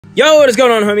Yo, what is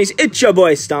going on, homies? It's your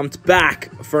boy Stumped back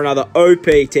for another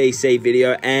OPTC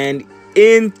video, and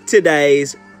in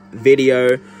today's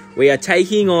video we are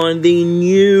taking on the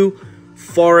new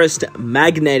Forest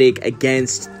Magnetic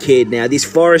against KIDD. Now this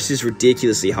Forest is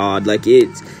ridiculously hard. Like,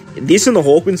 this and the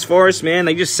Hawkins Forest, man,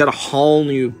 they just set a whole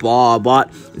new bar.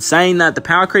 But in saying that, the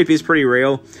power creep is pretty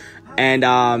real, and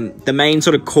the main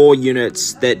sort of core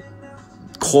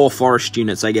forest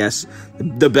units, I guess,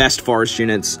 the best forest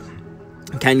units,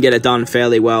 can get it done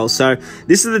fairly well. So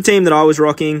this is the team that I was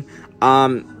rocking.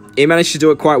 It managed to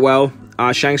do it quite well.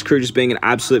 Shanks crew just being an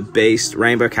absolute beast.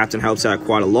 Rainbow Captain helps out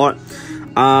quite a lot.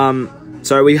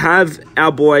 So we have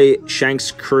our boy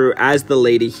Shanks crew as the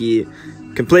leader here,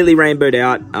 completely rainbowed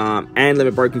out, and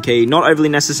limit broken key. Not overly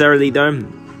necessarily though,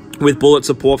 with bullet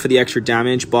support for the extra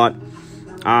damage, but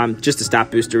just a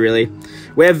stat booster really.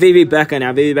 We have VV Becker.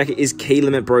 Now VV Becker is key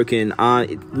limit broken.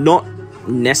 Not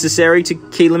necessary to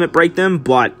key limit break them,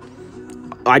 but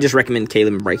I just recommend key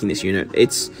limit breaking this unit.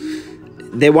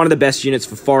 They're one of the best units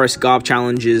for forest garb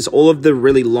challenges, all of the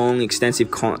really long extensive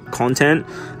content.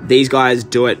 These guys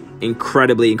do it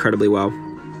incredibly well.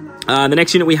 The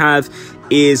next unit we have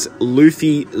is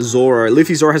Luffy Zoro.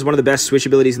 Luffy Zoro has one of the best switch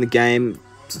abilities in the game,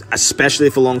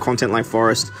 especially for long content like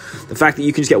Forest. The fact that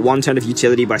you can just get one turn of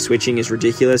utility by switching is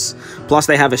ridiculous. Plus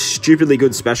they have a stupidly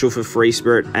good special for Free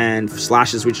Spirit and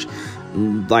slashes, which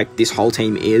like this whole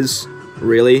team is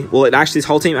really well. This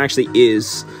whole team actually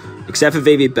is, except for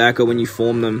VV Becker when you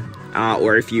form them,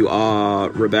 or if you are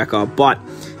Rebecca. But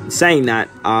saying that,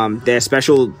 their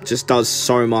special just does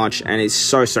so much and is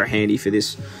so handy for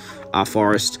this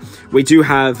Forest. We do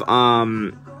have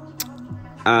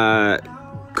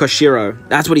Koshiro.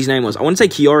 That's what his name was. I want to say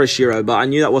Kiyoshiro, but I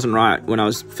knew that wasn't right when I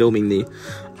was filming the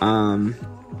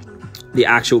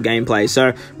actual gameplay.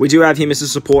 So we do have him as a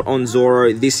support on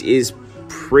Zoro. This is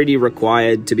pretty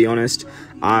required, to be honest.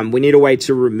 We need a way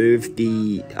to remove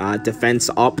the defense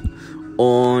up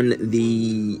on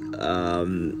the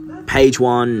page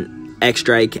 1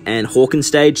 X-Drake and Hawkins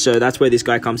stage, so that's where this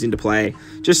guy comes into play.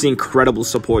 Just an incredible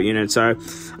support unit. So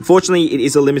unfortunately it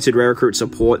is a limited rare recruit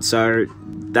support, so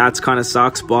that's kind of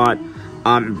sucks, but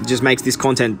just makes this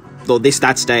content, or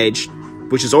that stage,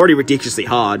 which is already ridiculously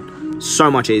hard,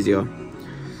 so much easier.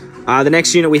 The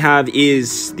next unit we have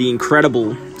is the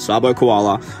incredible Sabo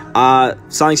Koala.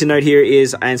 Something to note here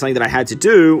is, and something that I had to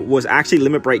do, was actually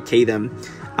limit break key them.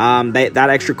 That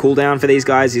extra cooldown for these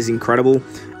guys is incredible.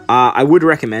 I would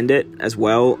recommend it as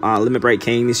well, limit break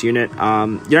keying this unit. You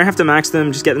don't have to max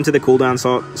them, just get them to the cooldown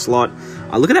slot.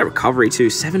 Look at that recovery too,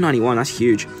 791, that's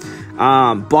huge.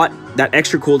 But that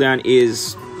extra cooldown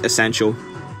is essential.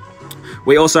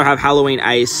 We also have Halloween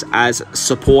Ace as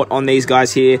support on these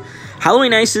guys here.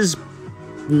 Halloween Ace is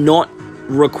not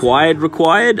required.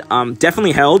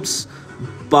 Definitely helps,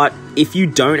 but if you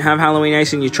don't have Halloween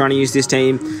Ace and you're trying to use this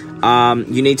team,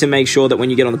 you need to make sure that when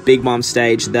you get on the Big Mom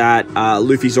stage that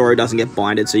Luffy Zoro doesn't get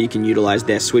binded, so you can utilize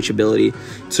their switch ability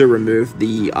to remove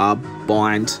the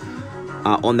bind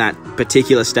on that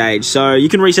particular stage. So you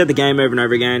can reset the game over and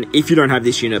over again if you don't have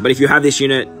this unit, but if you have this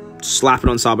unit, slap it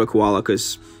on Sabo Koala,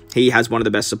 because he has one of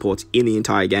the best supports in the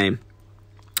entire game.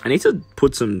 I need to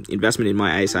put some investment in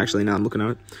my ace, actually, now I'm looking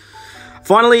at it.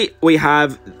 Finally, we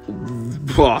have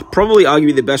probably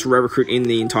arguably the best rare recruit in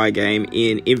the entire game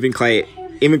in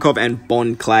Ivankov and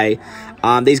Bond Clay.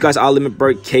 These guys are limit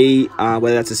broke key,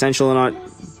 whether that's essential or not.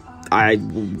 I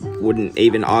wouldn't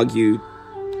even argue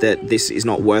that this is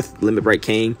not worth limit break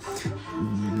keying.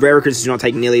 Rare recruits do not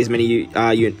take nearly as many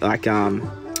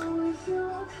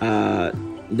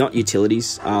not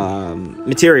utilities,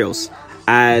 materials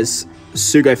as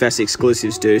Sugo Fest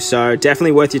exclusives do, so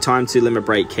definitely worth your time to limit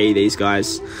break key these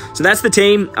guys. So that's the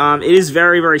team. It is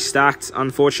very stacked,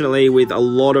 unfortunately, with a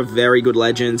lot of very good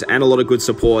legends and a lot of good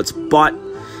supports, but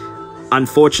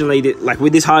unfortunately, like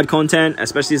with this hard content,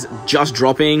 especially just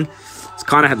dropping, it's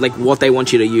kind of like what they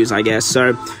want you to use, I guess.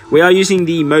 So we are using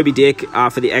the Moby Dick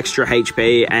for the extra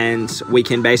HP, and we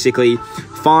can basically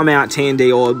farm out T&D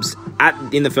orbs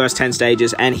in the first 10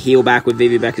 stages and heal back with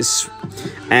VV Becker's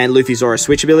and Luffy Zoro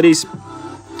switch abilities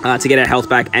to get our health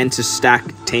back and to stack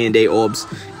T&D orbs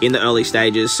in the early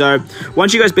stages. So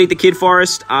once you guys beat the KIDD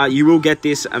Forest, you will get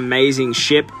this amazing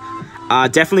ship.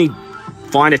 Definitely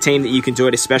find a team that you can do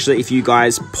it, especially if you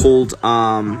guys pulled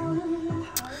KIDD.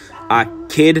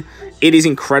 It is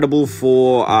incredible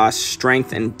for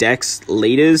strength and dex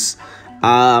leaders,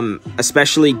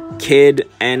 especially KIDD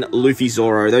and Luffy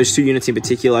Zoro. Those two units in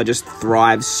particular just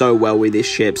thrive so well with this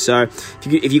ship. So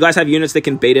if you guys have units that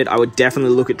can beat it, I would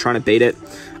definitely look at trying to beat it.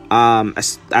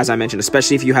 As I mentioned,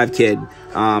 especially if you have KIDD.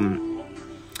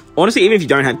 honestly, even if you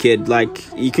don't have KIDD, like,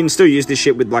 you can still use this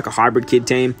shit with, like, a hybrid KIDD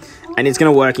team, and it's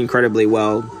going to work incredibly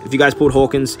well. If you guys pulled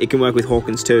Hawkins, it can work with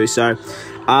Hawkins too. So,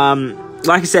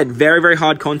 like I said, very, very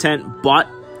hard content, but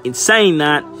in saying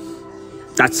that,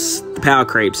 that's the power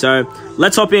creep. So,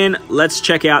 let's hop in, let's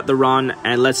check out the run,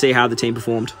 and let's see how the team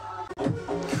performed.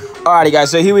 Alrighty, guys,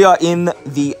 so here we are in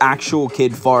the actual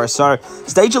KIDD forest. So,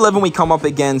 stage 11, we come up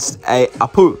against a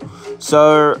Apu.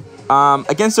 So,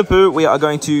 against Apu, we are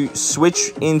going to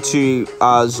switch into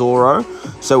Zoro,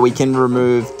 so we can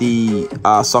remove the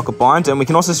socket bind, and we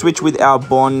can also switch with our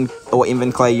Bond or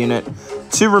Invent Clay unit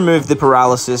to remove the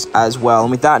paralysis as well.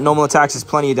 And with that, normal attacks is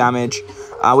plenty of damage.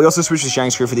 We also switch to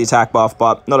Shanks crew for the attack buff,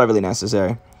 but not overly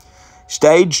necessary.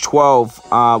 Stage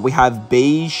 12, we have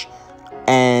Beige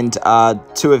and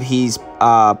 2 of his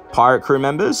pirate crew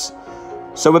members.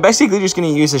 So we're basically just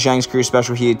going to use the Shanks crew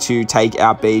special here to take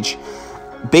out Beige.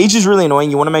 Beige is really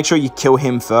annoying. You want to make sure you kill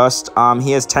him first.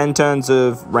 He has 10 turns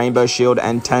of Rainbow Shield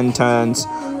and 10 turns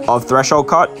of Threshold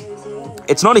Cut.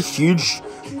 It's not a huge,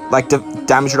 like,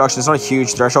 damage reduction. It's not a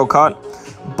huge Threshold Cut,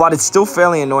 but it's still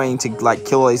fairly annoying to, like,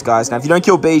 kill all these guys. Now, if you don't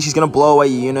kill Beige, he's going to blow away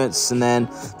your units, and then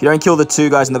if you don't kill the 2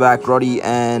 guys in the back, Grotty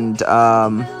and, I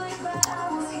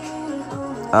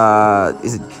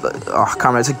can't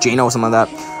remember, it's like Gino or something like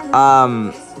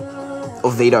that,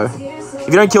 or Vito. If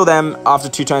you don't kill them after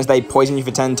 2 turns, they poison you for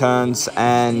 10 turns,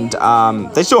 and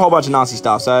they still a whole bunch of nasty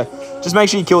stuff, so just make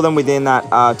sure you kill them within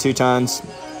that 2 turns.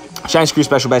 Shanks crew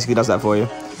special basically does that for you.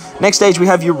 Next stage, we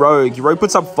have your Rogue. Your Rogue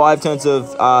puts up 5 turns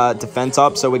of defense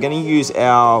up, so we're going to use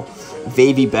our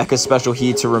VV Becca special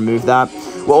here to remove that.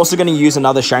 We're also going to use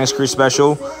another Shanks crew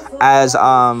special, as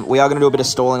we are going to do a bit of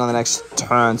stalling on the next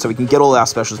turn, so we can get all our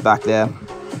specials back there.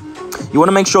 You want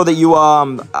to make sure that you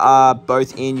are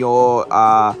both in your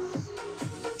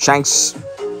Shanks,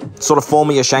 sort of form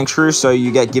of your Shanks crew, so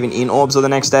you get given in orbs on the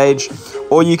next stage,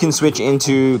 or you can switch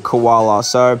into Koala.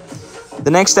 So the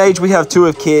next stage, we have 2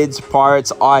 of KIDD's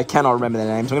pirates. I cannot remember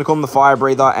their names. I'm going to call them the Fire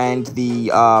Breather and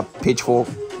the Pitchfork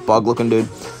bug looking dude.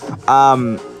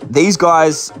 These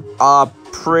guys are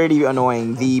pretty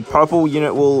annoying. The purple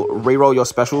unit will reroll your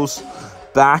specials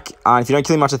back. If you don't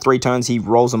kill him after 3 turns, he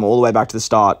rolls them all the way back to the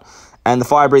start. And the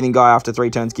fire breathing guy after 3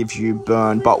 turns gives you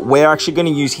burn, but we're actually going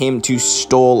to use him to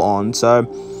stall on. So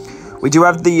we do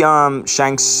have the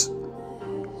Shanks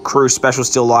crew special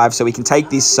still live, so we can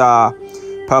take this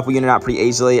purple unit out pretty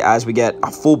easily, as we get a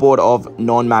full board of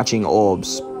non-matching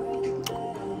orbs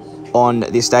on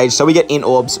this stage. So we get in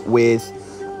orbs with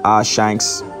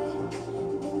Shanks.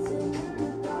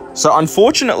 So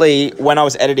unfortunately, when I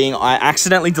was editing, I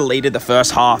accidentally deleted the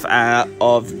first half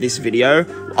of this video,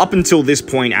 up until this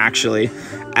point actually,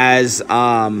 as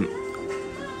I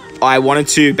wanted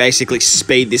to basically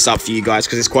speed this up for you guys,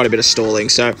 because there's quite a bit of stalling.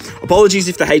 So apologies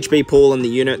if the HP pool and the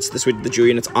units, the dual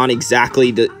units, aren't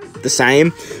exactly the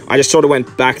same. I just sort of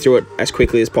went back through it as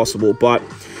quickly as possible. But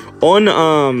on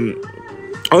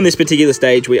this particular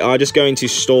stage, we are just going to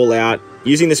stall out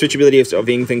using the switchability of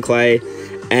Invent Clay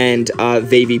and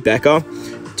VV Becca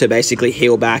to basically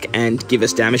heal back and give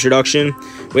us damage reduction.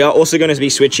 We are also going to be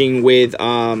switching with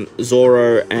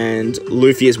Zoro and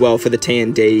Luffy as well for the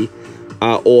TND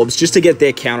orbs, just to get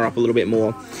their counter up a little bit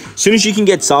more. As soon as you can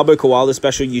get Sabo Koala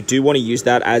special, you do want to use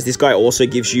that, as this guy also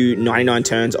gives you 99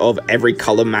 turns of every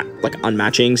color like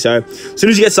unmatching. So as soon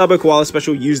as you get Sabo Koala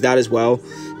special, use that as well,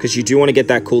 because you do want to get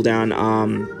that cooldown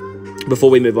before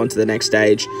we move on to the next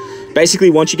stage. Basically,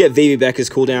 once you get VV Becca's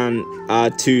cooldown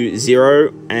to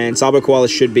 0, and Sabo Koala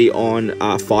should be on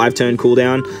 5-turn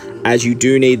cooldown, as you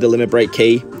do need the limit break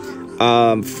key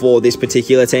for this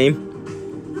particular team.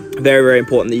 Very, very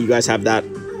important that you guys have that.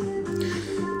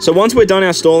 So once we're done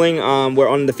our stalling, we're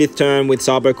on the 5th turn with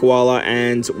Sabo Koala,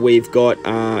 and we've got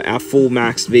our full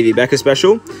maxed VV Becca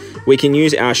special. We can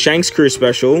use our Shanks crew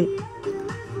special,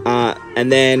 and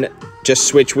then just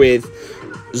switch with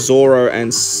Zoro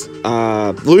and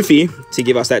Luffy to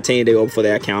give us that TND orb for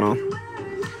their counter.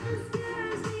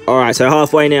 Alright, so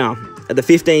halfway now. At the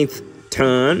 15th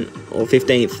turn, or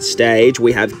 15th stage,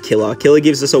 we have Killer. Killer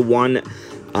gives us a 1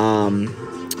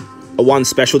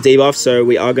 special debuff, so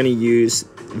we are going to use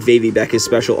VV Becca's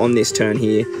special on this turn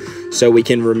here, so we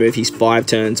can remove his 5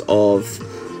 turns of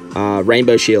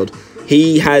Rainbow Shield.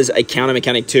 He has a counter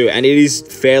mechanic too, and it is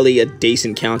fairly a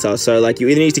decent counter. So, like, you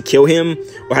either need to kill him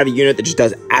or have a unit that just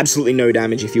does absolutely no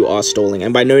damage if you are stalling.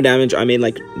 And by no damage, I mean,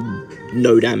 like,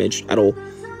 no damage at all.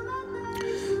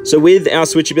 So with our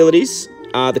switch abilities,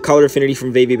 the color affinity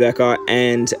from VV Becca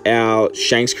and our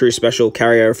Shanks crew special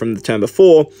carryover from the turn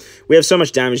before, we have so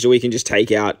much damage that we can just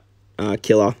take out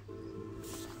Killer.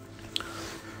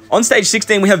 On stage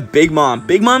 16, we have Big Mom.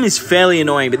 Big Mom is fairly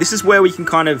annoying, but this is where we can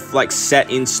kind of like set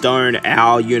in stone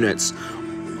our units.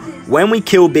 When we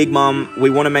kill Big Mom, we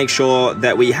want to make sure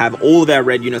that we have all of our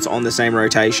red units on the same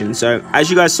rotation. So as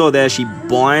you guys saw there, she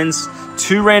binds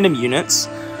 2 random units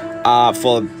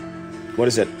for, what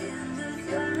is it,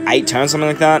 8 turns, something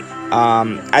like that.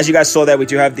 As you guys saw there, we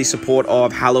do have the support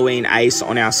of Halloween Ace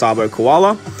on our Sabo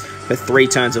Koala for 3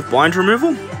 turns of bind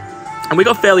removal. And we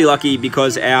got fairly lucky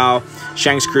because our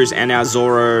Shanks crews and our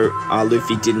Zoro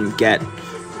Luffy didn't get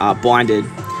binded.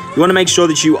 You want to make sure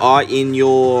that you are in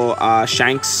your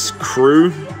Shanks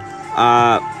crew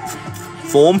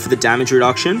form for the damage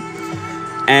reduction.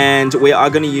 And we are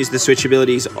going to use the switch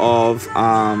abilities of...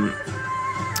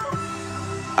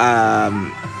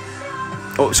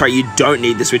 oh, sorry, you don't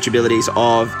need the switch abilities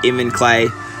of Invin Clay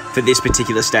for this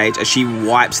particular stage, as she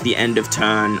wipes the end of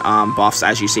turn buffs,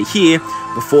 as you see here,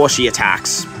 before she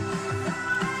attacks.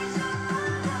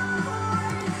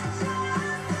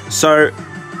 So,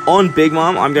 on Big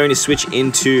Mom, I'm going to switch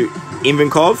into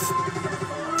Invinkov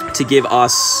to give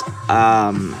us,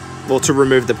 well, to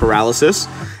remove the paralysis.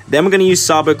 Then we're going to use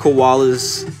Sabo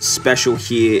Koala's special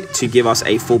here to give us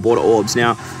a full board of orbs.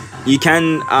 Now, you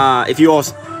can, if you are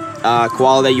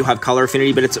Koala there, you have color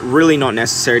affinity, but it's really not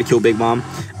necessary to kill Big Mom,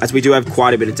 as we do have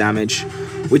quite a bit of damage.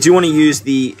 We do want to use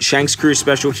the Shanks crew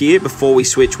special here before we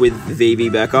switch with Vivi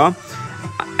Becca.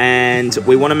 And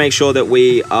we want to make sure that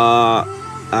we are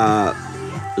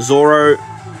Zoro,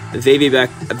 Vivi,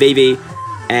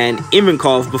 and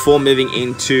Invinkov before moving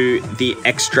into the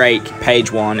X-Drake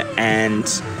Page 1 and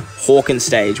Hawkins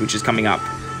stage, which is coming up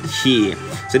here.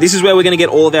 So this is where we're going to get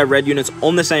all of our red units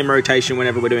on the same rotation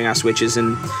whenever we're doing our switches.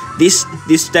 And this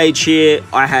stage here,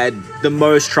 I had the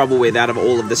most trouble with out of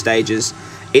all of the stages.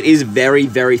 It is very,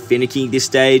 very finicky, this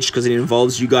stage, because it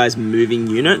involves you guys moving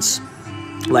units,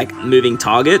 like moving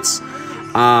targets.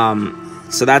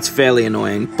 So that's fairly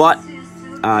annoying, but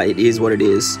it is what it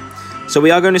is. So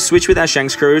we are going to switch with our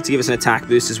Shanks crew to give us an attack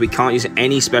boost, as we can't use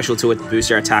any special to boost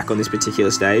our attack on this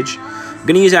particular stage. We're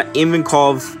going to use our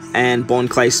Invinkov and Bond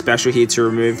Clay special here to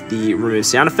remove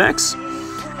sound effects.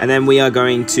 And then we are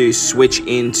going to switch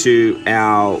into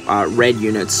our red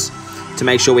units to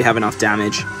make sure we have enough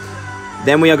damage.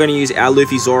 Then we are going to use our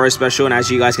Luffy Zoro special, and as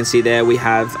you guys can see there, we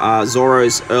have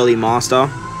Zoro's early master.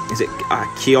 Is it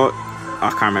Kyo? I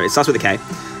can't remember. It starts with a K.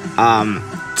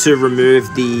 To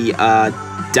remove the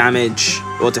damage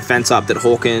or defense up that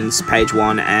Hawkins, Page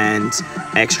 1, and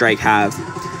X-Drake have.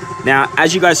 Now,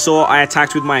 as you guys saw, I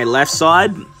attacked with my left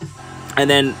side, and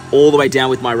then all the way down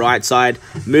with my right side,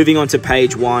 moving on to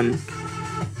Page 1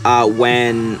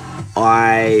 when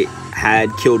I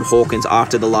had killed Hawkins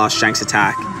after the last Shanks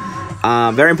attack.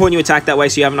 Very important you attack that way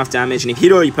so you have enough damage, and if you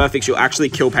hit all your perfects, you'll actually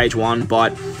kill Page 1,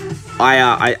 but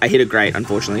I hit a great,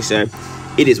 unfortunately, so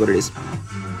it is what it is.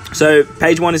 So,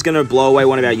 Page 1 is going to blow away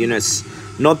one of our units.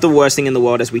 Not the worst thing in the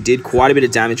world, as we did quite a bit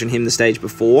of damage on him the stage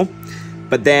before.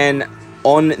 But then,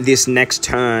 on this next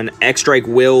turn, X-Drake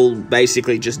will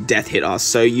basically just death hit us.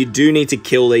 So, you do need to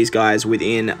kill these guys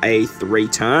within a 3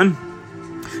 turn.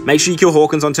 Make sure you kill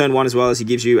Hawkins on turn 1 as well, as he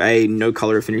gives you a no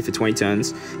color affinity for 20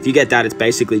 turns. If you get that, it's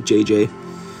basically GG.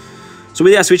 So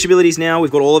with our switch abilities now,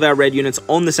 we've got all of our red units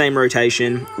on the same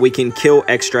rotation. We can kill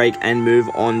X-Drake and move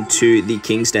on to the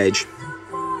King stage.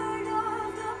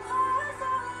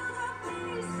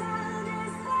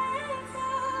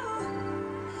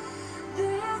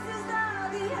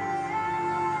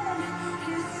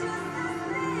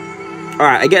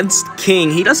 Alright, against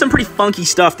King, he does some pretty funky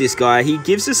stuff, this guy. He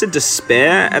gives us a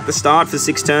Despair at the start for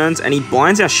 6 turns, and he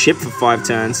binds our ship for 5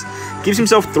 turns. Gives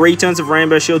himself 3 turns of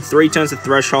Rainbow Shield, 3 turns of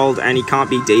Threshold, and he can't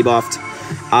be debuffed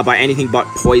by anything but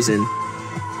Poison.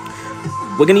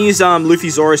 We're going to use Luffy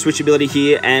Zoro switch ability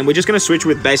here, and we're just going to switch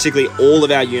with basically all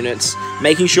of our units,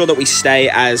 making sure that we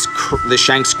stay as the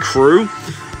Shanks crew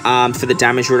for the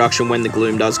damage reduction when the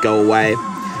gloom does go away.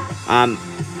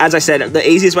 As I said, the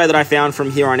easiest way that I found from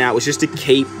here on out was just to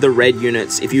keep the red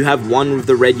units. If you have one of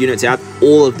the red units out,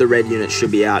 all of the red units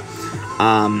should be out.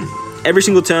 Every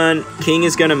single turn, King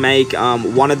is going to make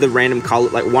one of the random color,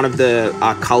 like one of the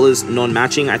colors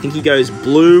non-matching. I think he goes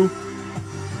blue,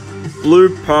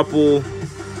 purple,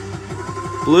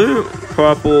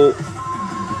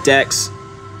 Dex,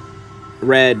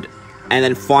 red, and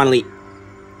then finally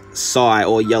Psy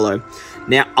or yellow.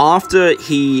 Now, after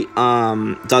he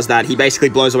does that, he basically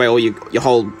blows away all your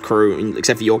whole crew,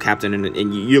 except for your captain,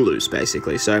 and you lose,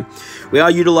 basically. So, we are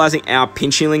utilizing our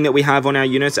pinch healing that we have on our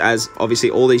units, as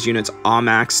obviously all these units are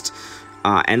maxed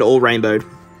and all rainbowed.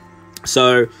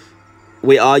 So,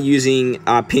 we are using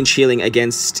pinch healing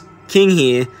against King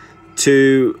here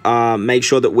to make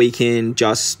sure that we can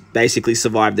just basically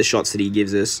survive the shots that he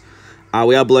gives us.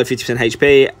 We are below 50%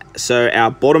 HP, so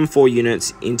our bottom 4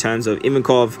 units in terms of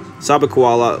Ivankov, Saber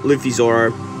Koala, Luffy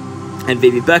Zoro, and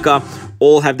Vivi Becca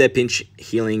all have their pinch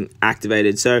healing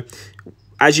activated. So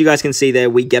as you guys can see there,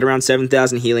 we get around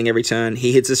 7,000 healing every turn.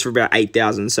 He hits us for about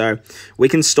 8,000, so we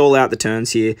can stall out the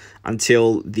turns here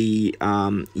until the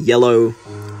yellow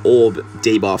orb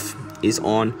debuff is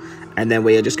on, and then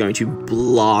we are just going to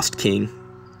blast King.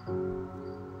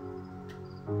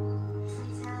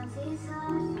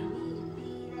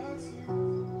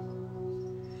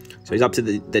 So he's up to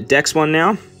the Dex one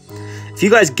now. If you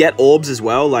guys get orbs as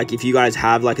well, like if you guys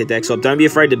have like a Dex orb, don't be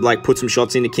afraid to like put some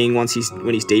shots into King when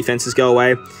his defenses go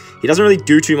away. He doesn't really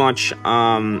do too much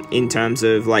in terms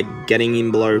of like getting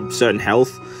him below certain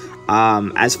health.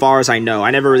 As far as I know,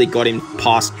 I never really got him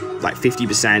past like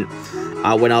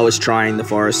 50% when I was trying the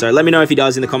forest. So let me know if he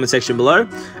does in the comment section below.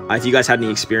 If you guys had any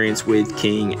experience with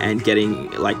King and getting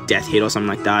like death hit or something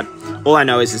like that. All I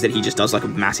know is that he just does like a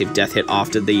massive death hit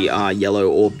after the yellow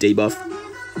orb debuff.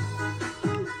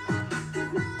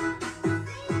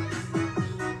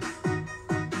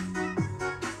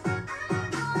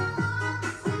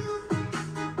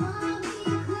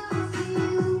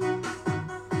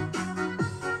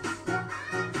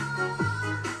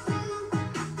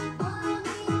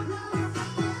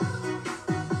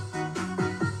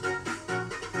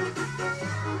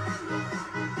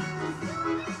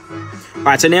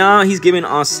 Alright, so now he's given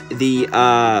us the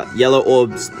yellow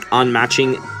orbs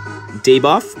unmatching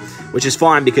debuff, which is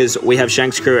fine because we have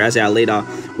Shanks crew as our leader.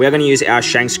 We are going to use our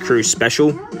Shanks crew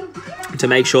special to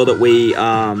make sure that we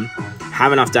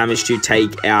have enough damage to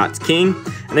take out King,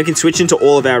 and then we can switch into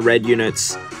all of our red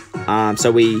units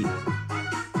so we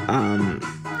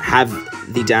have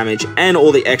the damage and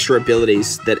all the extra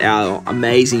abilities that our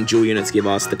amazing dual units give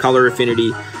us. The color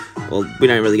affinity, well, we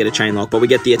don't really get a chain lock, but we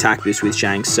get the attack boost with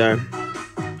Shanks. So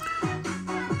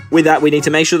with that, we need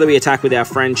to make sure that we attack with our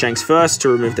friend Shanks first to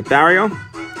remove the barrier.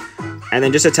 And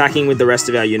then just attacking with the rest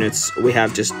of our units, we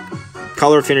have just...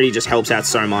 color affinity just helps out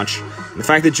so much. And the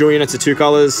fact that dual units are 2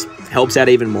 colors helps out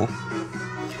even more.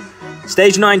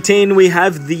 Stage 19, we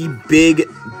have the big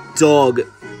dog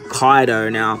Kaido.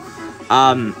 Now,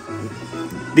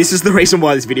 this is the reason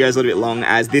why this video is a little bit long,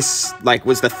 as this, like,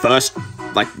 was the first,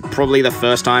 like, probably the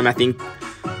first time, I think,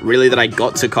 really, that I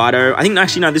got to Kaido. I think,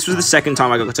 actually, no, this was the second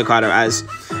time I got to Kaido, as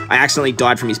I accidentally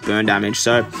died from his burn damage.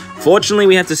 So, fortunately,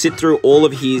 we have to sit through all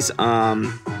of his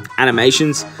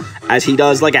animations, as he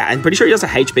does, like, I'm pretty sure he does a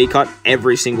HP cut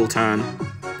every single turn.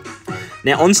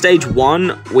 Now, on stage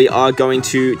 1, we are going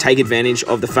to take advantage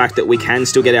of the fact that we can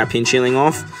still get our pinch healing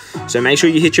off. So, make sure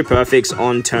you hit your perfects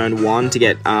on turn 1 to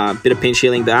get a bit of pinch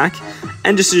healing back,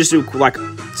 and just do, like,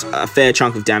 a fair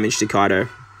chunk of damage to Kaido.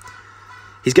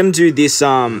 He's going to do this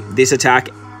this attack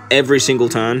every single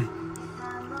turn.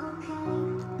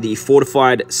 The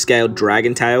Fortified Scaled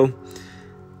Dragon Tail.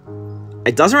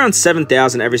 It does around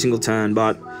 7,000 every single turn,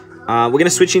 but we're going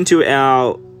to switch into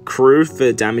our crew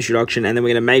for damage reduction, and then we're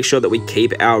going to make sure that we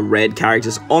keep our red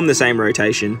characters on the same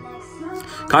rotation.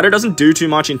 Kaido doesn't do too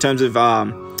much in terms of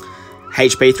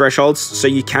HP thresholds, so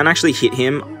you can actually hit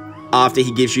him after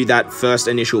he gives you that first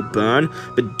initial burn,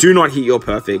 but do not hit your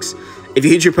perfects. If you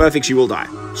hit your perfects, you will die.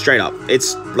 Straight up.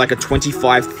 It's like a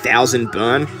 25,000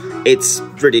 burn. It's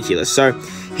ridiculous. So,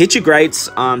 hit your greats,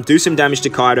 do some damage to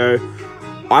Kaido.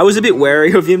 I was a bit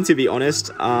wary of him, to be honest,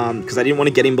 because I didn't want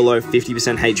to get him below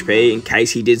 50% HP in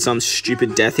case he did some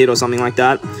stupid death hit or something like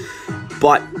that.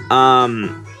 But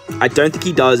I don't think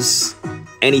he does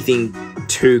anything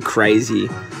too crazy.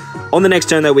 On the next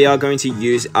turn, though, we are going to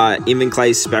use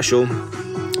Ivanklay's special.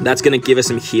 That's going to give us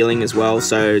some healing as well,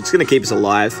 so it's going to keep us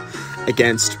alive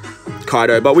against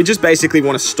Kaido. But we just basically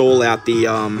want to stall out the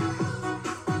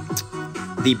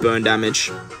burn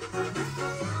damage.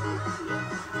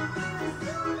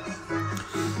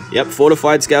 Yep,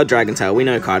 Fortified Scaled Dragon Tail. We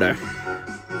know Kaido.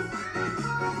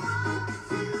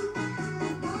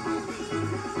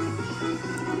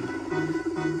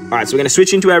 Alright, so we're going to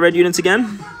switch into our red units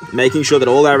again, making sure that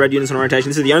all our red units are on rotation.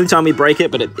 This is the only time we break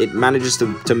it, but it manages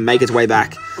to make its way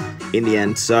back in the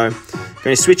end. So,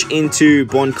 going to switch into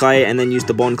Bond Clay and then use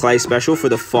the Bond Clay special for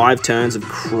the 5 turns of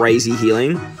crazy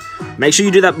healing. Make sure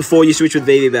you do that before you switch with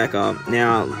Vivi Becca.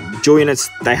 Now, dual units,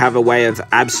 they have a way of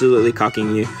absolutely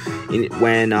cucking you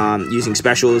when using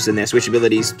specials and their switch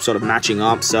abilities sort of matching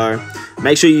up. So,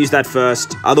 make sure you use that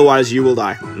first, otherwise you will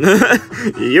die.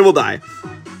 You will die.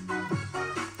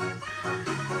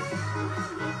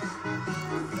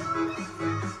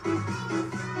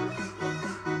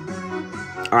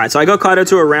 Alright, so I got Kaido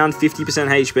to around 50%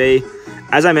 HP,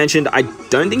 as I mentioned, I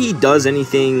don't think he does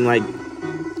anything like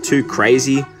too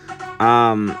crazy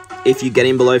if you get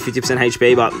him below 50%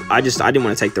 HP, but I didn't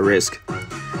want to take the risk.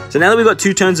 So now that we've got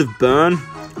 2 turns of burn,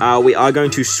 we are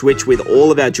going to switch with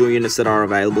all of our dual units that are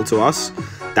available to us.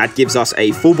 That gives us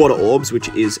a full board of orbs, which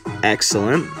is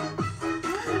excellent.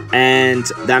 And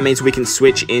that means we can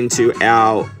switch into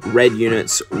our red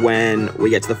units when we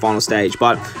get to the final stage.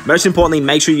 But most importantly,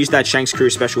 make sure you use that Shanks crew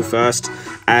special first,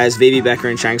 as VV Becker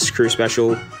and Shanks crew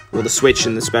special, well, the switch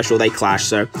and the special, they clash.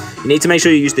 So you need to make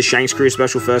sure you use the Shanks crew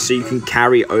special first so you can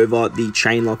carry over the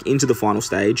chain lock into the final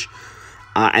stage,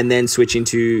 and then switch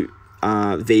into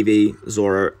VV,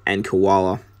 Zoro, and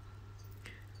Koala.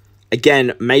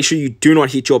 Again, make sure you do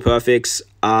not hit your perfects.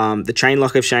 The chain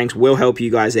lock of Shanks will help you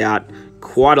guys out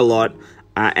quite a lot,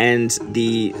 and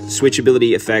the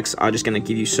switchability effects are just going to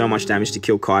give you so much damage to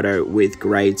kill Kaido with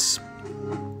grades.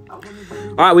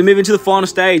 Alright, we move into the final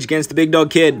stage against the Big Dog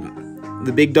Kid.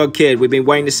 The Big Dog Kid, we've been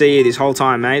waiting to see you this whole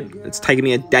time, mate. It's taken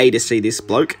me a day to see this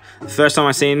bloke. The first time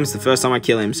I see him is the first time I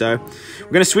kill him. So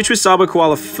we're going to switch with Sabo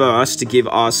Koala first to give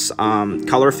us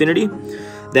color affinity.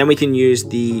 Then we can use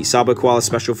the Sabo Koala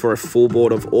special for a full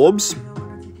board of orbs.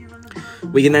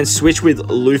 We can then switch with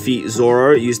Luffy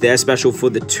Zoro, use their special for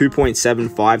the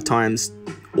 2.75 times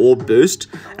orb boost.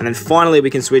 And then finally we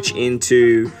can switch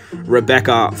into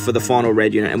Rebecca for the final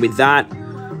red unit. And with that,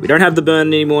 we don't have the burn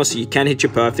anymore, so you can hit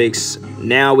your perfects.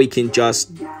 Now we can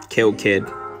just kill Kid.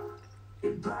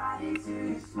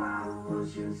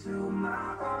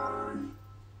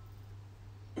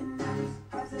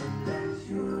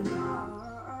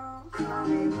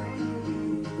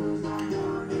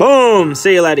 Boom!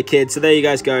 See you later, Kid. So there you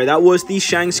guys go. That was the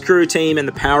Shanks crew team and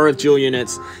the power of dual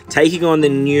units taking on the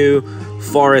new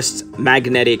Forest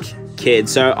Magnetic Kid.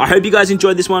 So I hope you guys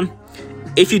enjoyed this one.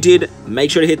 If you did, make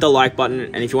sure to hit the like button.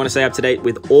 And if you want to stay up to date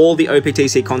with all the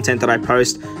OPTC content that I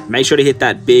post, make sure to hit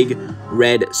that big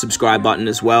red subscribe button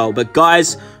as well. But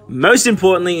guys, most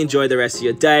importantly, enjoy the rest of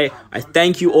your day. I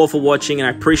thank you all for watching, and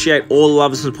I appreciate all the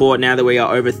love and support now that we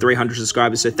are over 300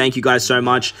 subscribers. So thank you guys so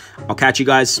much. I'll catch you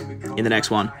guys in the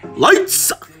next one.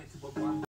 Lights!